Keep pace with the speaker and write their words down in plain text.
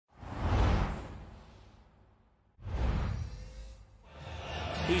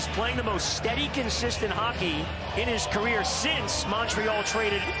He's playing the most steady, consistent hockey in his career since Montreal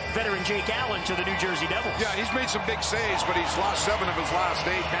traded veteran Jake Allen to the New Jersey Devils. Yeah, he's made some big saves, but he's lost 7 of his last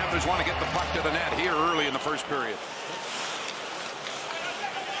 8. Panthers want to get the puck to the net here early in the first period.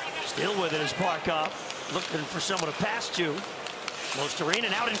 Still with it is Barkov, looking for someone to pass to. Most arena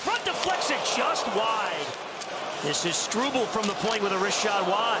out in front, deflects it just wide. This is Struble from the point with a wrist shot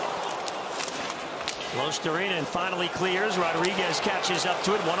wide. Close to arena and finally clears. Rodriguez catches up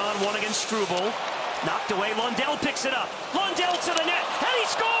to it, one-on-one against Struble. Knocked away, Lundell picks it up. Lundell to the net, and he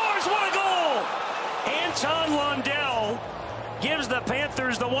scores! What a goal! Anton Lundell gives the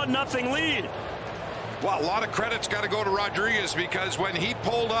Panthers the 1-0 lead. Well, a lot of credit's got to go to Rodriguez, because when he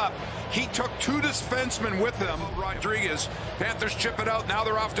pulled up, he took 2 defensemen with him. Rodriguez, Panthers chip it out. Now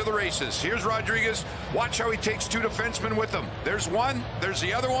they're off to the races. Here's Rodriguez. Watch how he takes 2 defensemen with him. There's one, there's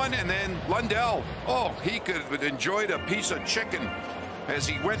the other one, and then Lundell. Oh, he could have enjoyed a piece of chicken as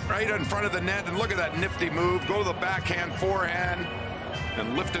he went right in front of the net. And look at that nifty move. Go to the backhand, forehand,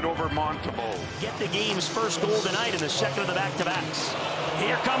 and lift it over Montembeault. Get the game's first goal tonight in the second of the back-to-backs.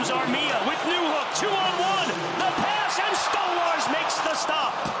 Here comes Armia with Newhook, 2-on-1. The pass, and Stolars makes the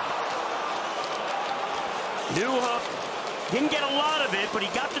stop. Newhook didn't get a lot of it, but he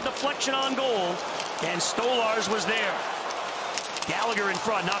got the deflection on goal, and Stolars was there. Gallagher in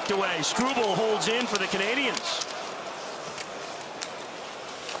front, knocked away. Struble holds in for the Canadiens.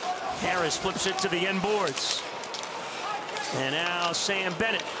 Harris flips it to the end boards. And now Sam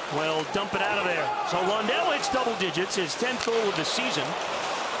Bennett will dump it out of there. So Lundell hits double digits, his 10th goal of the season.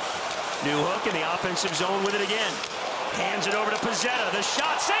 Newhook in the offensive zone with it again. Hands it over to Pizzetta. The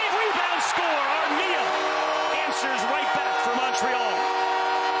shot, save, rebound, score. Armia answers right back for Montreal.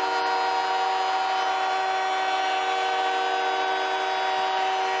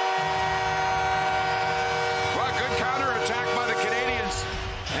 Well, good counterattack by the Canadiens.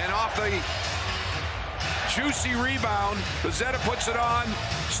 And off the juicy rebound, Pizzetta puts it on.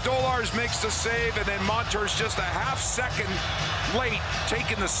 Stolars makes the save, and then Montour's just a half-second late,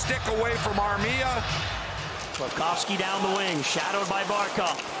 taking the stick away from Armia. Slafkovsky down the wing, shadowed by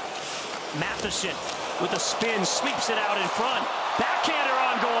Barkov. Matheson with a spin, sweeps it out in front. Backhander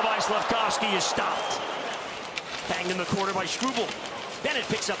on goal by Slafkovsky is stopped. Banged in the corner by Struble. Bennett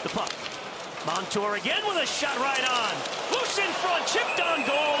picks up the puck. Montour again with a shot right on. Loose in front, chipped on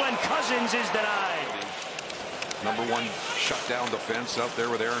goal, and Cousins is denied. #1 shutdown defense out there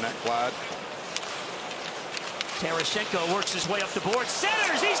with Aaron Ekblad. Tarasenko works his way up the board.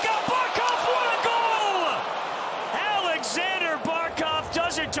 Centers, he's got Barkov, what a goal! Alexander Barkov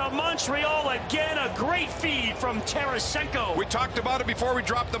does it to Montreal again. A great feed from Tarasenko. We talked about it before we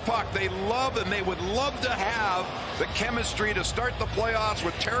dropped the puck. They love, and they would love to have the chemistry to start the playoffs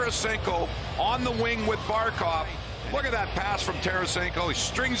with Tarasenko on the wing with Barkov. Look at that pass from Tarasenko. He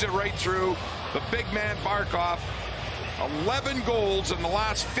strings it right through. The big man Barkov. 11 goals in the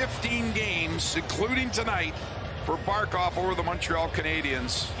last 15 games, including tonight, for Barkov over the Montreal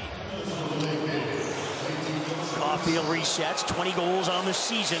Canadiens. Caulfield resets, 20 goals on the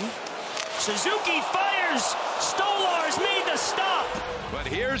season. Suzuki fires. Stolars made the stop. But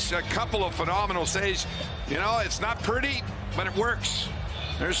here's a couple of phenomenal saves. You know, it's not pretty, but it works.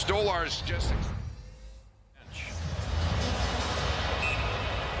 There's Stolars just...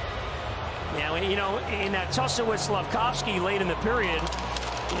 Yeah, you know, in that tussle with Slafkovsky late in the period,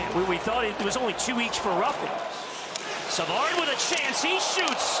 we thought it was only 2 each for roughing. Savard with a chance, he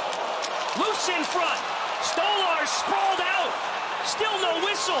shoots. Loose in front. Stolars sprawled out. Still no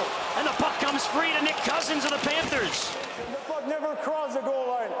whistle. And the puck comes free to Nick Cousins of the Panthers. The puck never crossed the goal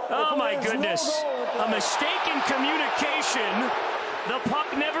line. Oh my goodness. A mistake in communication. The puck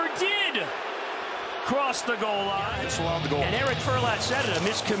never did cross the goal line. And Eric Furlat said it, a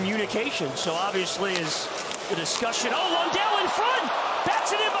miscommunication. So obviously is the discussion. Oh, Lundell in front.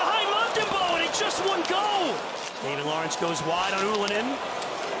 Bats it in behind Montembeault, and it just wouldn't go. David Lawrence goes wide on Ullinen.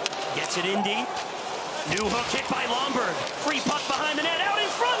 Gets it in deep. Newhook hit by Lomberg. Free puck behind the net. Out in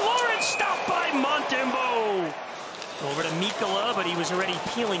front. Lawrence stopped by Montembeault. Over to Mikkola, but he was already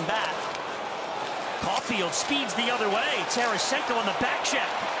peeling back. Caulfield speeds the other way. Tarasenko on the back check.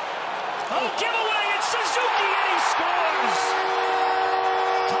 Oh, giveaway. It's Suzuki, and he scores.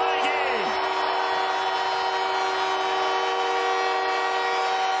 Tie game.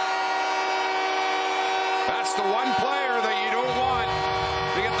 That's the one player that you don't want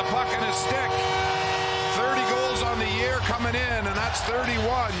to get the puck in his stick. 30 goals on the year coming in, and that's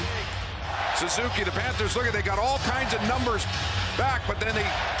 31. Suzuki, the Panthers, look at, they got all kinds of numbers back, but then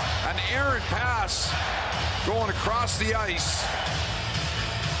an errant pass going across the ice.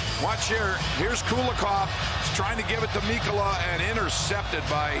 Watch here. Here's Kulikov. He's trying to give it to Mikkola and intercepted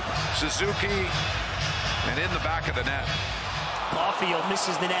by Suzuki and in the back of the net. Caulfield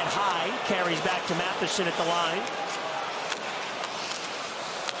misses the net high. Carries back to Matheson at the line.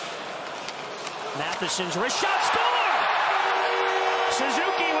 Matheson's wrist shot, score!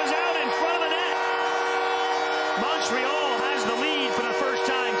 Suzuki was out in front of the net. Montreal has the lead for the first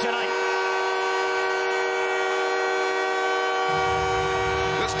time tonight.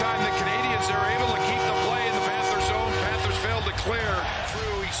 This time the Canadiens are able to keep the play in the Panthers zone. Panthers failed to clear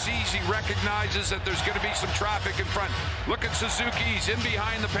through. He sees, he recognizes that there's going to be some traffic in front. Look at Suzuki. He's in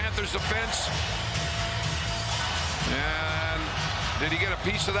behind the Panthers defense. And did he get a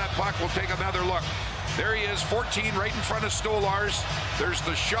piece of that puck? We'll take another look. There he is, 14 right in front of Stolarz. There's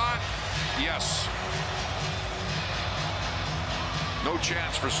the shot. Yes. No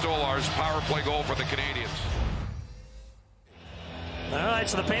chance for Stolarz. Power play goal for the Canadiens. All right,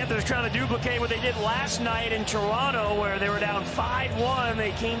 so the Panthers trying to duplicate what they did last night in Toronto, where they were down 5-1.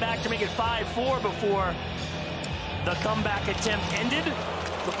 They came back to make it 5-4 before the comeback attempt ended.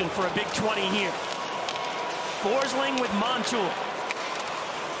 Looking for a big 20 here. Forsling with Montembeault.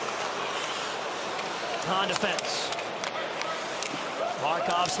 On defense.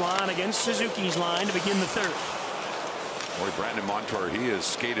 Barkov's line against Suzuki's line to begin the third. Boy, Brandon Montour, he has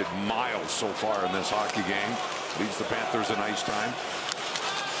skated miles so far in this hockey game. Leads the Panthers in ice time.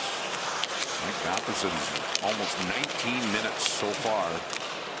 Mike Matheson's almost 19 minutes so far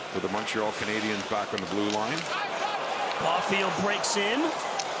for the Montreal Canadiens back on the blue line. Caulfield breaks in.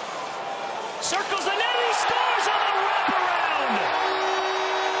 Circles the net. He scores on the wraparound.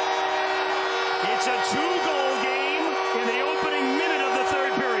 It's a 2-goal game in the opening minute of the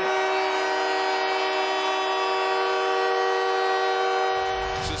third period.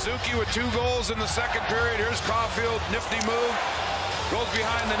 Suzuki with 2 goals in the second period. Here's Caulfield, nifty move. Goes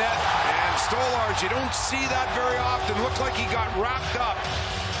behind the net. And Stolarz, you don't see that very often. Looked like he got wrapped up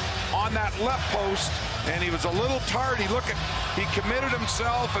on that left post. And he was a little tardy. Look at, he committed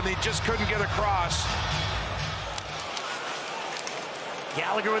himself and he just couldn't get across.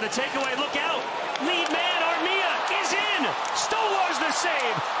 Gallagher with a takeaway. Look out. Lead man, Armia, is in. Stolarz the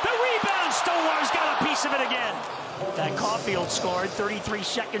save. The rebound. Stolarz got a piece of it again. That Caulfield scored 33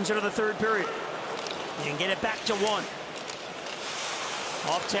 seconds into the third period. You can get it back to 1.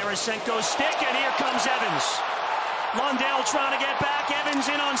 Off Tarasenko's stick, and here comes Evans. Lundell trying to get back. Evans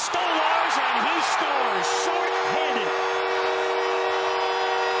in on Stolarz, and he scores short-handed.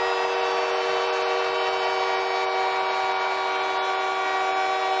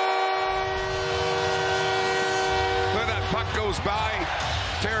 Look, that puck goes by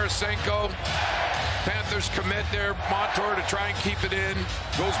Tarasenko. Panthers commit there. Montour to try and keep it in.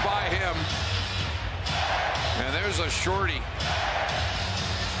 Goes by him. And there's a shorty.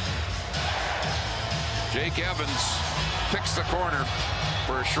 Jake Evans picks the corner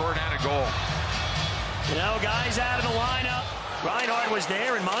for a short-handed goal. You know, guys out of the lineup. Reinhart was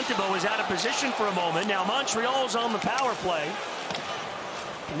there, and Montembeault was out of position for a moment. Now Montreal's on the power play.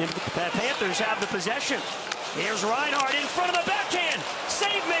 And the Panthers have the possession. Here's Reinhart in front of the backhand.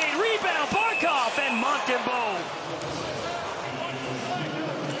 Save made, rebound, Barkov, and Montembeault.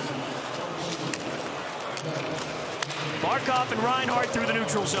 Barkov and Reinhart through the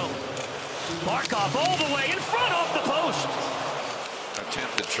neutral zone. Barkov all the way in front off the post.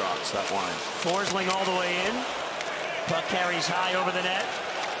 Attempted shots, that line. Forsling all the way in. Puck carries high over the net.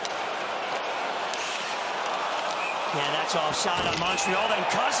 Yeah, that's offside on Montreal. Then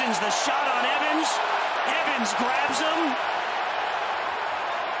Cousins, the shot on Evans. Evans grabs him.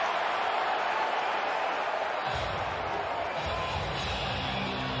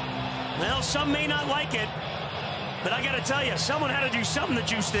 Well, some may not like it, but I got to tell you, someone had to do something to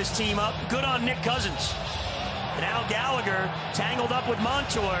juice this team up. Good on Nick Cousins. And now Gallagher tangled up with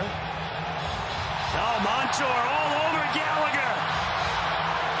Montour. Oh, Montour all over Gallagher.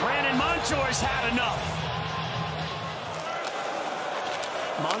 Brandon Montour's had enough.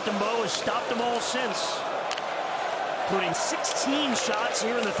 Montembeault has stopped them all since, including 16 shots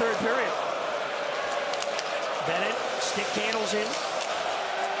here in the third period. Bennett, stick handles in.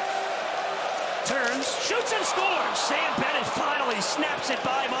 Turns, shoots and scores. Sam Bennett finally snaps it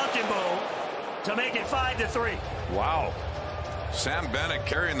by Montembeault to make it 5-3. Wow. Sam Bennett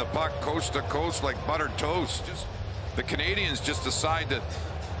carrying the puck coast to coast like buttered toast. The Canadiens just decide to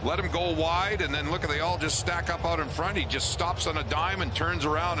let him go wide, and then look, they all just stack up out in front. He just stops on a dime and turns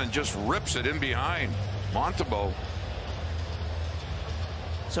around and just rips it in behind Montembeault.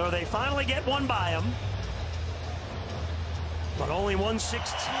 So they finally get one by him, but only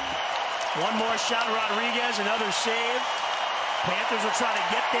 116. One more shot, Rodriguez, another save. Panthers will try to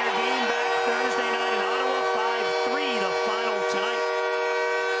get their game back Thursday night in Ottawa.